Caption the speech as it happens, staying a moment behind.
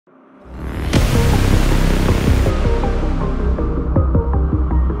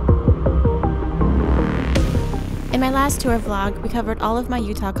last tour vlog, we covered all of my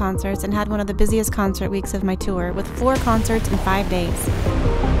Utah concerts and had one of the busiest concert weeks of my tour with 4 concerts in 5 days.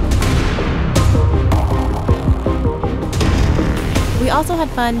 We also had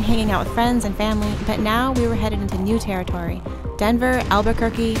fun hanging out with friends and family, but now we were headed into new territory: Denver,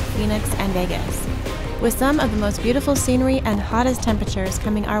 Albuquerque, Phoenix, and Vegas. With some of the most beautiful scenery and hottest temperatures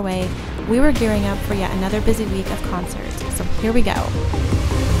coming our way, we were gearing up for yet another busy week of concerts. So here we go.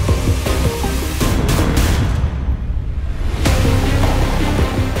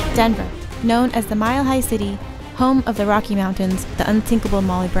 Denver, known as the Mile High City, home of the Rocky Mountains, the unsinkable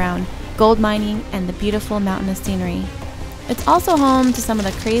Molly Brown, gold mining, and the beautiful mountainous scenery. It's also home to some of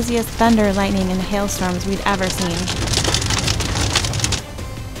the craziest thunder, lightning, and hailstorms we'd ever seen.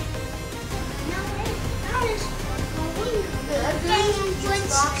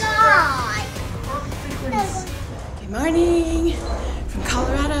 Good morning from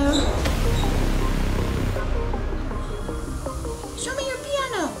Colorado. Show me your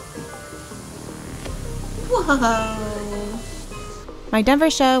piano. Whoa. My Denver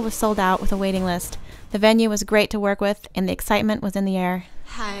show was sold out with a waiting list. The venue was great to work with, and the excitement was in the air.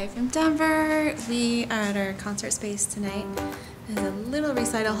 Hi from Denver. We are at our concert space tonight. There's a little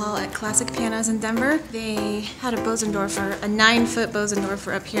recital hall at Classic Pianos in Denver. They had a Bosendorfer, a 9-foot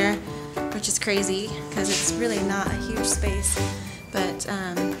Bosendorfer up here, which is crazy because it's really not a huge space. But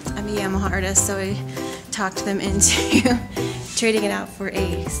I'm a Yamaha artist, so I talked them into trading it out for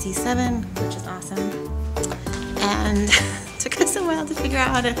a C7, which is awesome. And it took us a while to figure out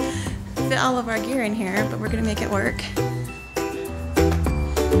how to fit all of our gear in here, but we're gonna make it work.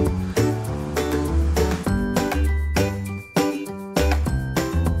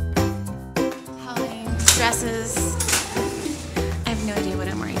 Dresses. I have no idea what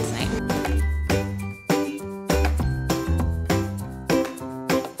I'm wearing tonight.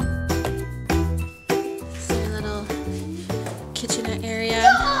 So a little kitchenette area.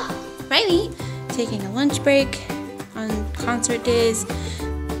 Riley taking a lunch break on concert days.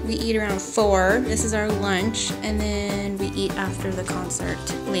 We eat around 4. This is our lunch, and then we eat after the concert.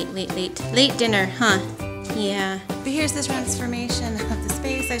 Late dinner, huh? Yeah. But here's the transformation of the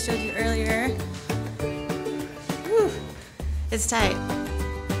space I showed you earlier. Whew. It's tight.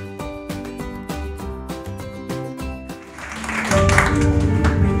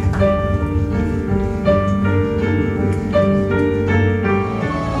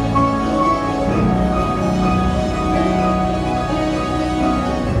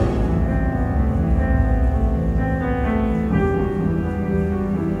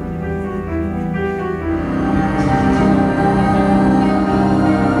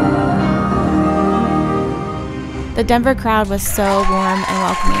 The Denver crowd was so warm and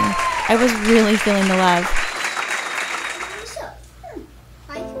welcoming. I was really feeling the love.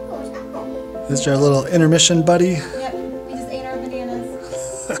 This is our little intermission buddy. Yep, we just ate our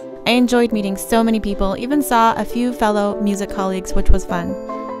bananas. I enjoyed meeting so many people, even saw a few fellow music colleagues, which was fun.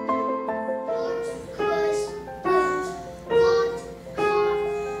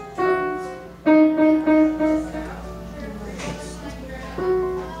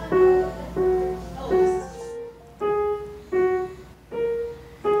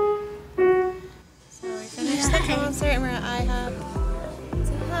 Concert and we're at IHOP.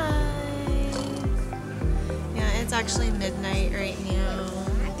 Say hi. Yeah, it's actually midnight right now.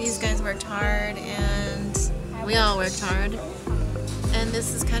 These guys worked hard and we all worked hard. And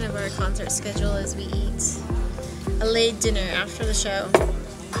this is kind of our concert schedule as we eat a late dinner after the show.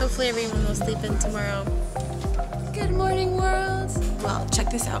 Hopefully everyone will sleep in tomorrow. Good morning, world. Well, check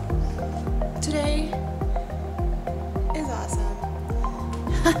this out. Today is awesome.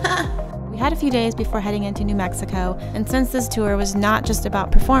 We had a few days before heading into New Mexico, and since this tour was not just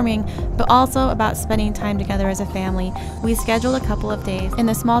about performing, but also about spending time together as a family, we scheduled a couple of days in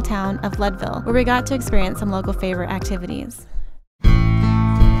the small town of Leadville, where we got to experience some local favorite activities. We're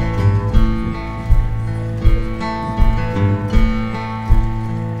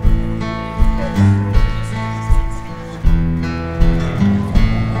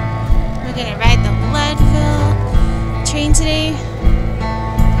gonna ride the Leadville train today.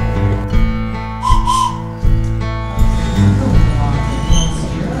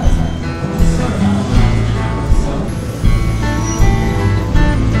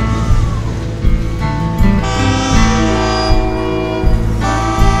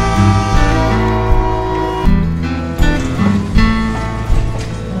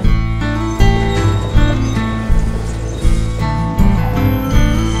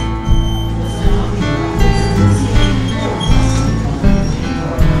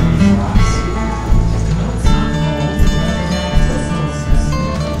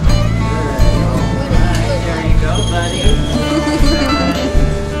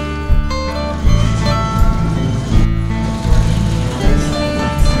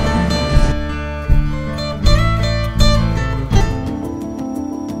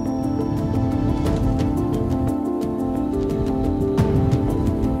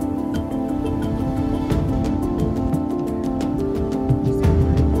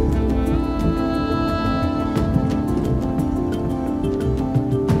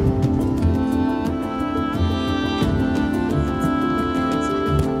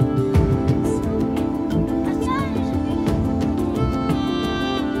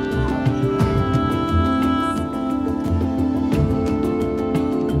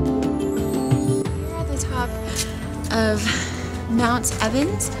 of Mount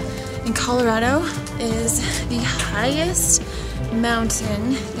Evans in Colorado. Is the highest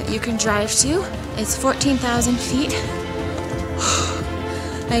mountain that you can drive to. It's 14,000 feet.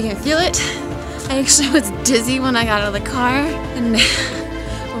 I can feel it. I actually was dizzy when I got out of the car, and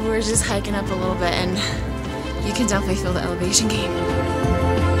we were just hiking up a little bit, and you can definitely feel the elevation gain.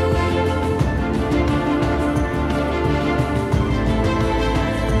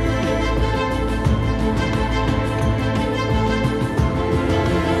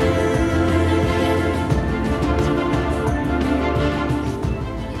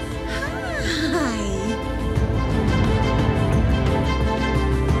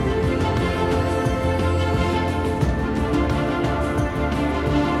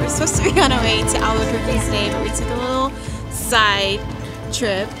 Supposed to be on our way to Albuquerque today, but we took a little side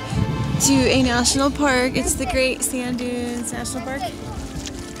trip to a national park. It's the Great Sand Dunes National Park,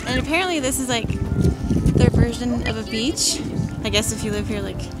 and apparently this is like their version of a beach. I guess if you live here,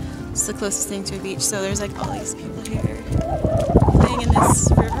 like it's the closest thing to a beach. So there's like all these people here playing in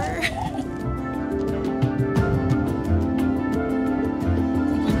this river.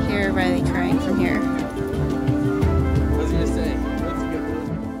 You can hear Riley crying from here.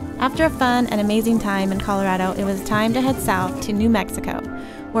 After a fun and amazing time in Colorado, it was time to head south to New Mexico,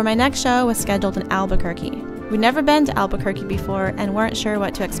 where my next show was scheduled in Albuquerque. We'd never been to Albuquerque before and weren't sure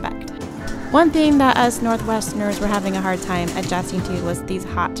what to expect. One thing that us Northwesterners were having a hard time adjusting to was these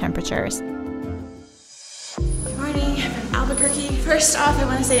hot temperatures. Good morning from Albuquerque. First off, I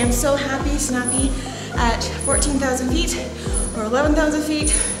want to say I'm so happy to not be at 14,000 feet, or 11,000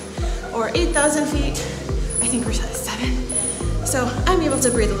 feet, or 8,000 feet. I think we're at 7. So I'm able to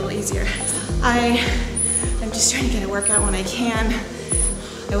breathe a little easier. I'm just trying to get a workout when I can.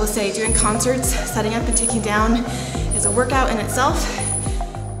 I will say doing concerts, setting up and taking down is a workout in itself.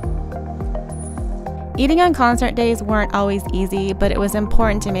 Eating on concert days weren't always easy, but it was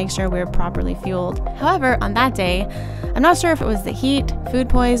important to make sure we were properly fueled. However, on that day, I'm not sure if it was the heat, food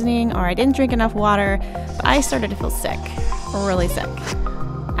poisoning, or I didn't drink enough water, but I started to feel sick, really sick.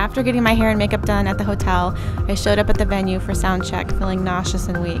 After getting my hair and makeup done at the hotel, I showed up at the venue for sound check, feeling nauseous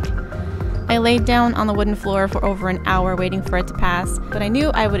and weak. I laid down on the wooden floor for over an hour waiting for it to pass, but I knew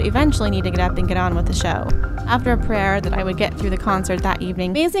I would eventually need to get up and get on with the show. After a prayer that I would get through the concert that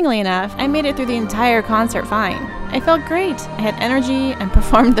evening, amazingly enough, I made it through the entire concert fine. I felt great. I had energy and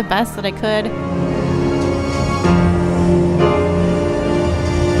performed the best that I could.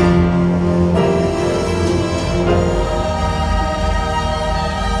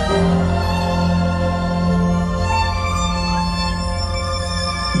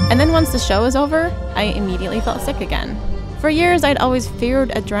 And then once the show was over, I immediately felt sick again. For years, I'd always feared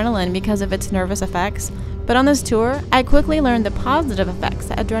adrenaline because of its nervous effects, but on this tour, I quickly learned the positive effects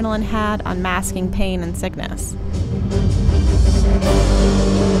that adrenaline had on masking pain and sickness.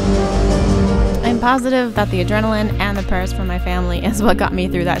 I'm positive that the adrenaline and the prayers from my family is what got me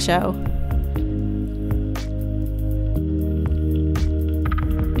through that show.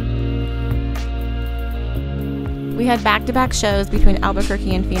 We had back-to-back shows between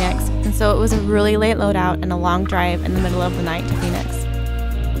Albuquerque and Phoenix, and so it was a really late loadout and a long drive in the middle of the night to Phoenix.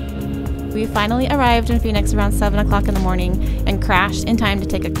 We finally arrived in Phoenix around 7 o'clock in the morning and crashed in time to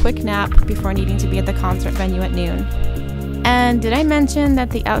take a quick nap before needing to be at the concert venue at noon. And did I mention that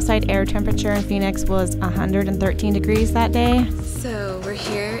the outside air temperature in Phoenix was 113 degrees that day? So we're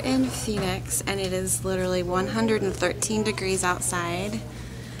here in Phoenix and it is literally 113 degrees outside,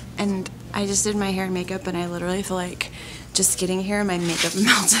 and I just did my hair and makeup and I literally feel like just getting here my makeup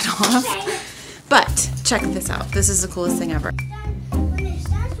melted off. But check this out. This is the coolest thing ever.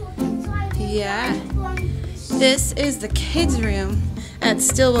 Yeah. This is the kids' room at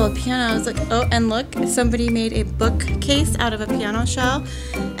Stillwell Pianos. Like, oh, and look, somebody made a bookcase out of a piano shell.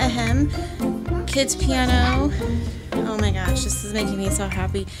 Ahem. Kids' piano. Oh my gosh, this is making me so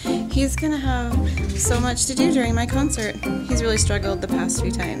happy. He's gonna have so much to do during my concert. He's really struggled the past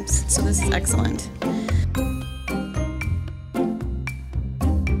few times, so this is excellent.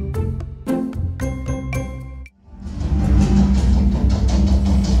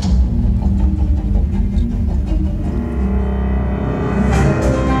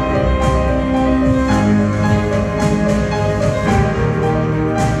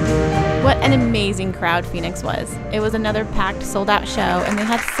 An amazing crowd Phoenix was. It was another packed, sold-out show, and they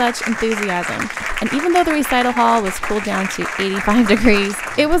had such enthusiasm. And even though the recital hall was cooled down to 85 degrees,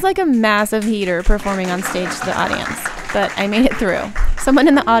 it was like a massive heater performing on stage to the audience. But I made it through. Someone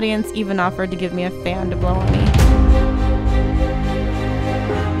in the audience even offered to give me a fan to blow on me.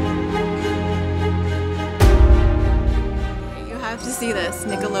 You have to see this,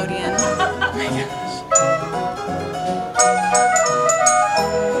 Nickelodeon. Oh my gosh.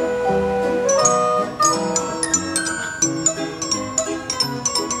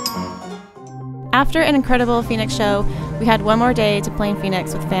 After an incredible Phoenix show, we had one more day to play in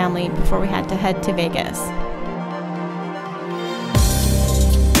Phoenix with family before we had to head to Vegas.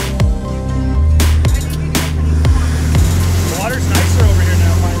 The water's nicer over here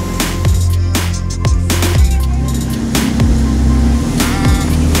now, finally.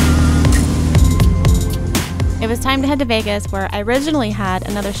 It was time to head to Vegas, where I originally had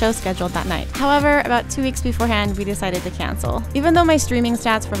another show scheduled that night. However, about 2 weeks beforehand, we decided to cancel. Even though my streaming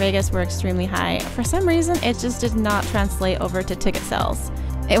stats for Vegas were extremely high, for some reason it just did not translate over to ticket sales.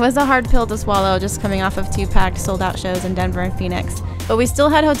 It was a hard pill to swallow, just coming off of 2 packed sold-out shows in Denver and Phoenix. But we still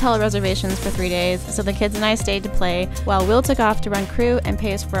had hotel reservations for 3 days, so the kids and I stayed to play, while Will took off to run crew and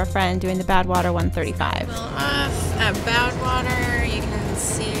pace for a friend doing the Badwater 135. Well, off at Badwater, you can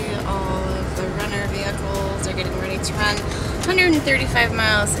see all of the runner vehicles are getting ready to run 135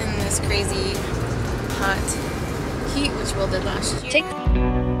 miles in this crazy hot heat, which Will did last year.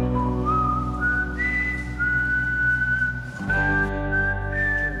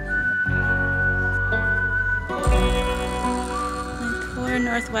 Poor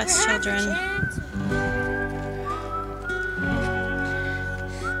Northwest children.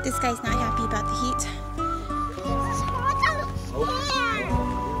 This guy's not happy about the heat. You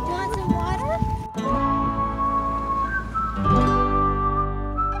want some water?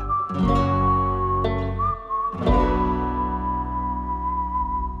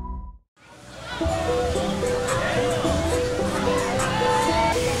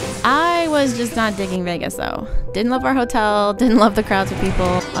 I was just not digging Vegas though. Didn't love our hotel, didn't love the crowds of people,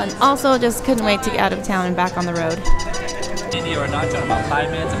 and also just couldn't wait to get out of town and back on the road. India or not, talking about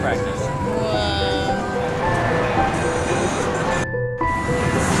 5 minutes of practice.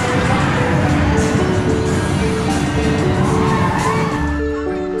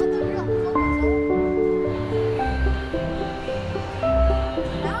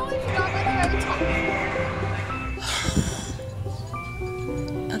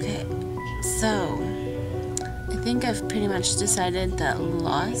 Okay, so I think I've pretty much decided that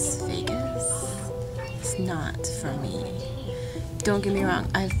Las Vegas is not for me. Don't get me wrong,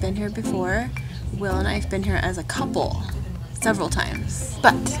 I've been here before. Will and I have been here as a couple several times.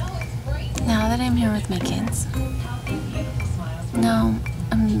 But now that I'm here with my kids, no,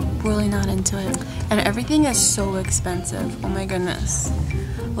 I'm really not into it. And everything is so expensive. Oh my goodness.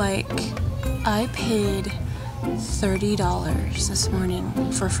 Like, I paid $30 this morning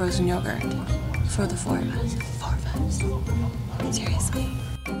for frozen yogurt for the 4 of us. 4 of us. Seriously.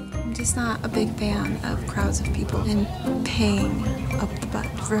 I'm just not a big fan of crowds of people and paying up the butt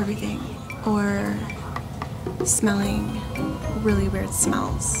for everything, or smelling really weird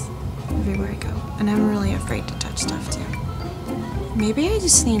smells everywhere I go. And I'm really afraid to touch stuff too. Maybe I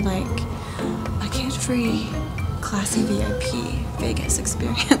just need like a kid-free, classy VIP Vegas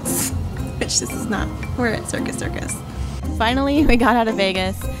experience. Which this is not. We're at Circus Circus. Finally, we got out of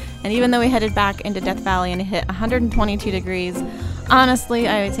Vegas, and even though we headed back into Death Valley and it hit 122 degrees, honestly,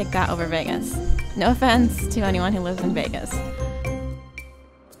 I would take that over Vegas. No offense to anyone who lives in Vegas.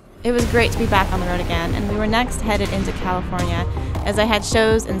 It was great to be back on the road again, and we were next headed into California, as I had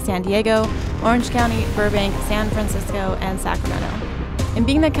shows in San Diego, Orange County, Burbank, San Francisco, and Sacramento. And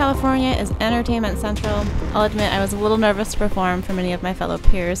being that California is entertainment central, I'll admit I was a little nervous to perform for many of my fellow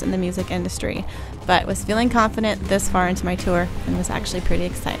peers in the music industry, but was feeling confident this far into my tour and was actually pretty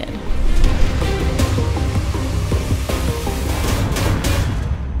excited.